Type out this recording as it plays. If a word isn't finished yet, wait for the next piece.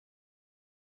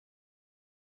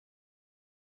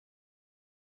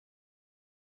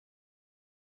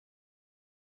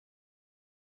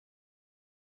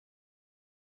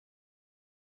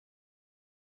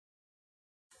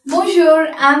Bonjour,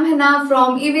 I'm Hannah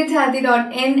from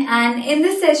evithati.in and in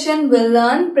this session we'll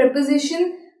learn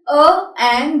preposition a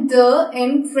and the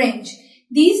in French.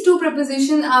 These two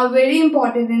prepositions are very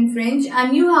important in French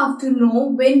and you have to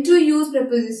know when to use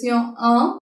preposition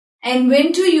a and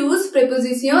when to use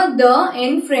preposition the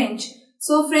in French.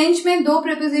 So French में दो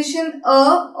preposition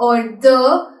a और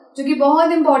the जो कि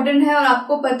बहुत important है और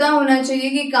आपको पता होना चाहिए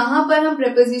कि कहाँ पर हम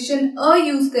preposition a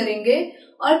use करेंगे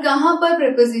और कहाँ पर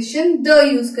preposition the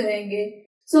use करेंगे.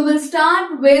 So we'll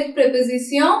start with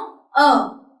preposition a.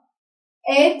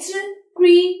 Être,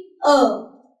 a.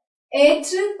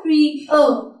 Être,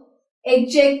 a.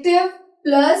 Adjective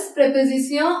plus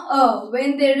preposition a.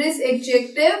 When there is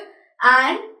adjective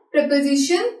and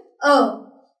preposition a.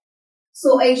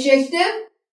 So adjective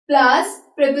plus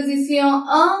preposition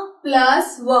a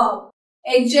plus verb.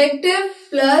 Adjective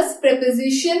plus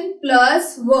preposition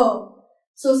plus verb.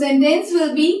 So sentence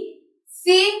will be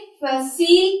c'est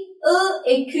facile à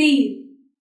écrire.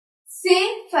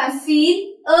 C'est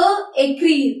facile à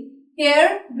écrire.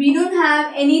 Here we don't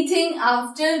have anything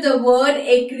after the word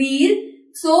écrire,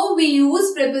 so we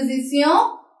use preposition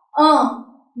a.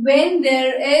 When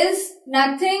there is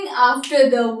nothing after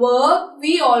the verb,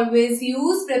 we always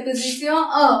use preposition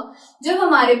a. जब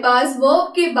हमारे पास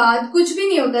verb के बाद कुछ भी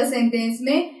नहीं होता sentence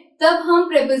में, तब हम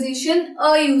preposition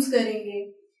a use करेंगे.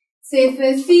 C'est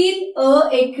facile à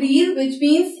écrire, which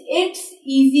means it's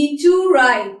easy to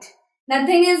write.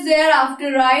 Nothing is there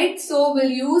after write, so we'll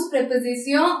use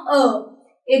preposition a.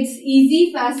 It's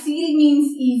easy, facile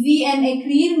means easy and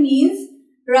écrire means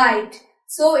write.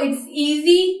 So it's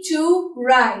easy to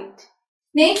write.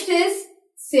 Next is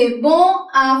c'est bon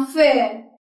à faire.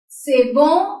 C'est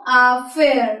bon à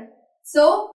faire.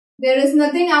 So there is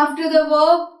nothing after the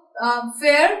verb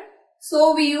faire,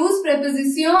 so we use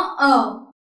preposition a.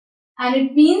 And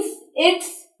it means it's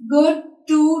good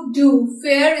to do.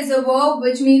 Faire is a verb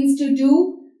which means to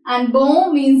do and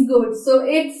bon means good. So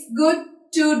it's good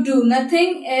to do.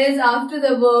 Nothing is after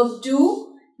the verb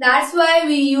do. That's why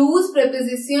we use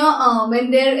preposition a.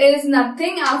 When there is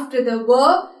nothing after the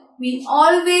verb, we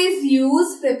always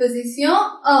use preposition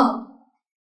a.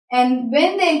 And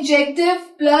when the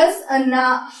adjective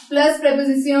plus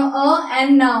preposition a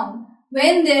and noun.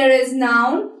 When there is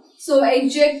noun, so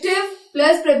adjective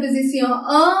plus preposition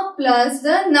a plus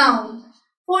the noun.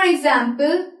 For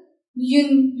example,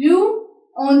 une rue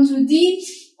interdite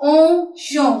aux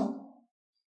gens.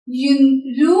 Une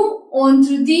rue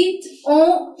interdite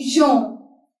aux gens.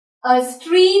 A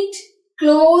street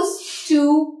closed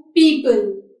to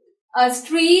people. A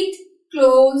street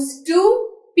closed to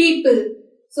people.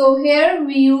 So here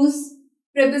we use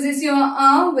preposition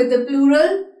a with the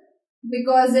plural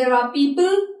because there are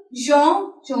people.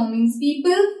 Gens means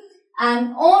people. And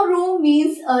en rue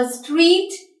means a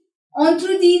street.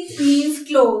 Interdite means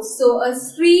closed. So a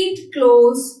street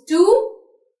closed to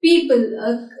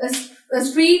people. A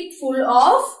street full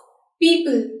of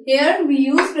people. Here we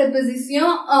use preposition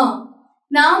a.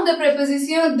 Now the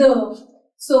preposition de.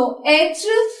 So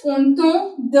être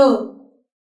content de.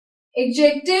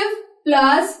 Adjective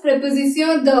plus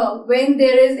preposition de. When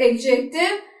there is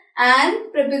adjective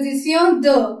and preposition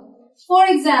de. For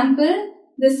example,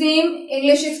 the same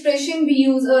English expression we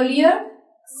used earlier.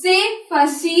 C'est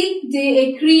facile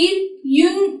d'écrire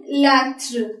une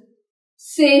lettre.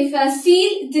 C'est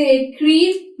facile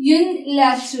d'écrire une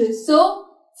lettre. So,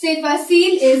 c'est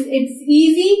facile is it's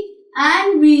easy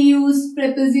and we use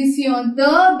preposition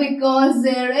de because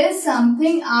there is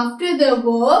something after the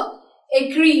verb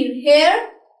écrire. Here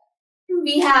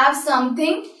we have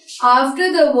something after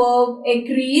the verb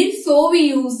écrire, so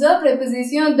we use the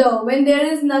preposition de. When there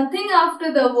is nothing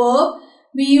after the verb,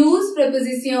 we use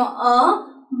preposition a.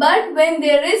 But when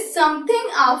there is something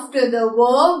after the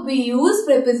verb, we use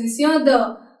preposition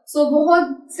de. So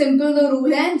बहुत simple the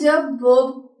rule है.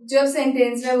 जब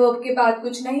sentence में verb के बाद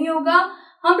कुछ नहीं होगा,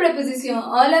 हम preposition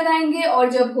a लगाएंगे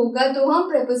और जब होगा तो हम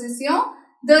preposition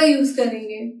de use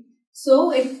करेंगे.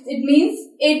 So it means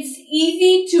it's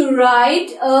easy to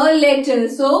write a letter.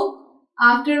 So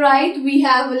after write we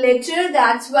have a letter.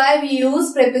 That's why we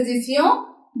use preposition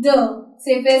de.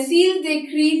 C'est facile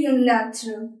d'écrire une lettre.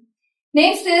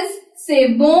 Next is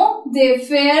c'est bon de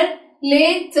faire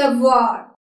les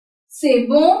devoirs. C'est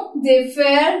bon de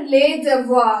faire les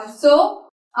devoirs. So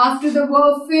after the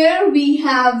verb faire we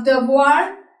have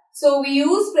devoir. So we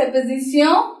use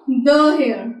preposition de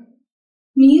here.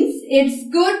 Means it's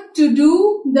good to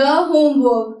do the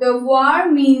homework.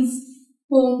 Devoir means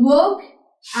homework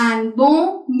and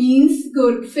bon means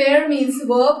good. Faire means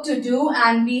verb to do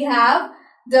and we have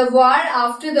devoir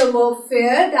after the verb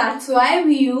faire. That's why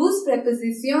we use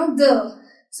preposition de.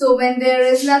 So when there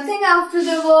is nothing after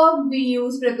the verb, we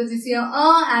use preposition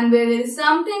a, and there is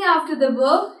something after the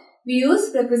verb, we use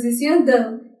preposition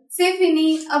the. C'est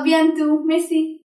fini, à bientôt, merci.